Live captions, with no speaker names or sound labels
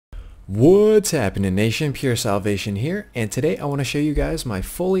What's happening, nation? Pure Salvation here, and today I want to show you guys my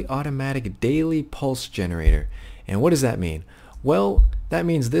fully automatic daily pulse generator. And what does that mean? Well, that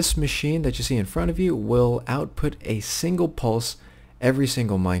means this machine that you see in front of you will output a single pulse every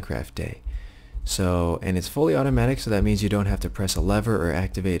single Minecraft day. And it's fully automatic, so that means you don't have to press a lever or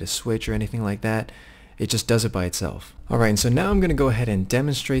activate a switch or anything like that. It just does it by itself. Alright, and so now I'm going to go ahead and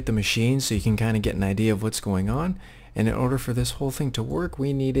demonstrate the machine so you can kind of get an idea of what's going on. And in order for this whole thing to work,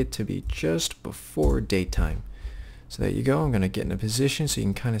 we need it to be just before daytime. So there you go. I'm going to get in a position so you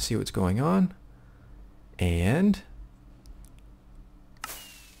can kind of see what's going on. And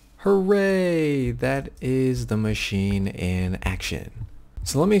hooray! That is the machine in action.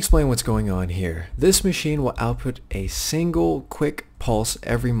 So let me explain what's going on here. This machine will output a single quick pulse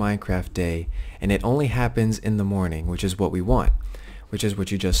every Minecraft day, and it only happens in the morning, which is what we want, which is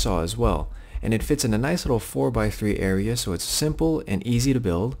what you just saw as well. And it fits in a nice little 4x3 area, so it's simple and easy to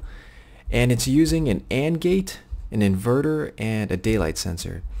build. And it's using an AND gate, an inverter, and a daylight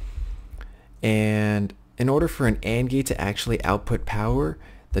sensor. And in order for an AND gate to actually output power,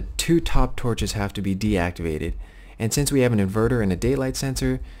 the two top torches have to be deactivated. And since we have an inverter and a daylight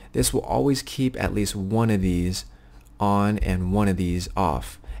sensor, this will always keep at least one of these on and one of these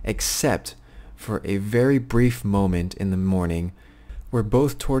off, except for a very brief moment in the morning where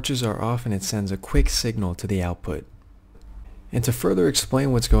both torches are off and it sends a quick signal to the output. And to further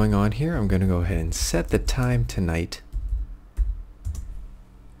explain what's going on here, I'm going to go ahead and set the time to night.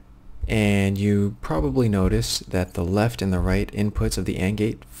 And you probably noticed that the left and the right inputs of the AND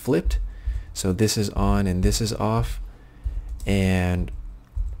gate flipped. So this is on and this is off, and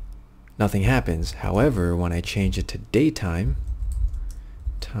nothing happens. However, when I change it to daytime,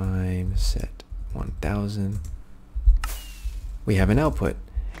 time set 1000, we have an output.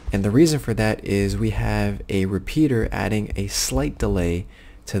 And the reason for that is we have a repeater adding a slight delay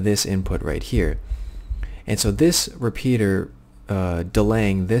to this input right here. And so this repeater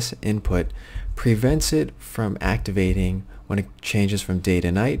delaying this input prevents it from activating when it changes from day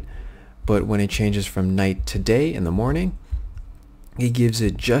to night, but when it changes from night to day in the morning, it gives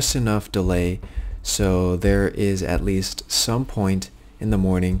it just enough delay so there is at least some point in the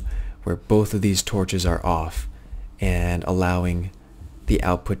morning where both of these torches are off and allowing the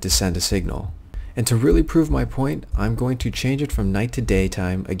output to send a signal. And to really prove my point, I'm going to change it from night to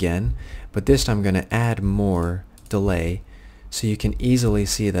daytime again, but this time I'm going to add more delay so you can easily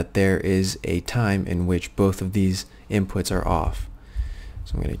see that there is a time in which both of these inputs are off.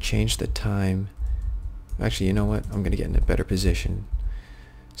 So I'm going to change the time. Actually, you know what? I'm going to get in a better position.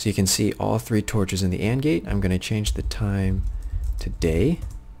 So you can see all three torches in the AND gate. I'm going to change the time to day.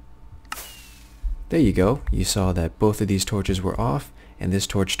 There you go. You saw that both of these torches were off and this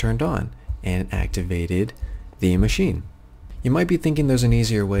torch turned on and activated the machine. You might be thinking there's an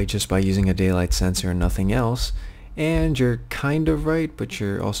easier way just by using a daylight sensor and nothing else, and you're kind of right, but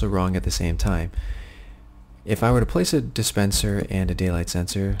you're also wrong at the same time. If I were to place a dispenser and a daylight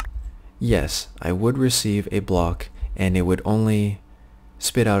sensor, yes, I would receive a block and it would only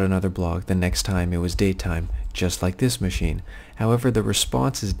spit out another block the next time it was daytime, just like this machine. However, the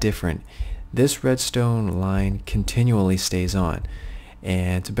response is different. This redstone line continually stays on,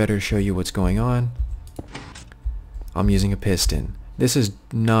 and to better show you what's going on, I'm using a piston. This is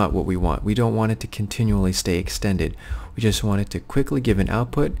not what we want. We don't want it to continually stay extended. We just want it to quickly give an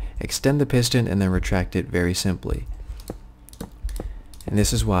output, extend the piston, and then retract it very simply. And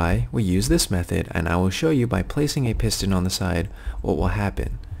this is why we use this method, and I will show you by placing a piston on the side what will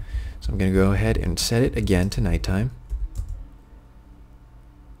happen. So I'm going to go ahead and set it again to nighttime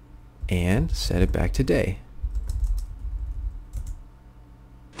and set it back to day.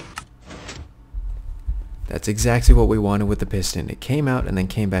 That's exactly what we wanted with the piston. It came out and then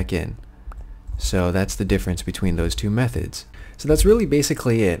came back in. So that's the difference between those two methods. So that's really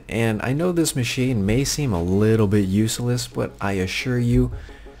basically it. And I know this machine may seem a little bit useless, but I assure you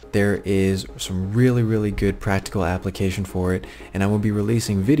there is some really good practical application for it. And I will be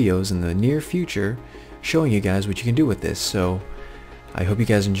releasing videos in the near future showing you guys what you can do with this. So I hope you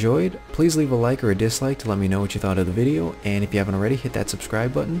guys enjoyed. Please leave a like or a dislike to let me know what you thought of the video. And if you haven't already, hit that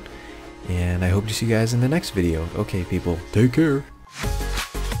subscribe button. And I hope to see you guys in the next video. Okay, people, take care.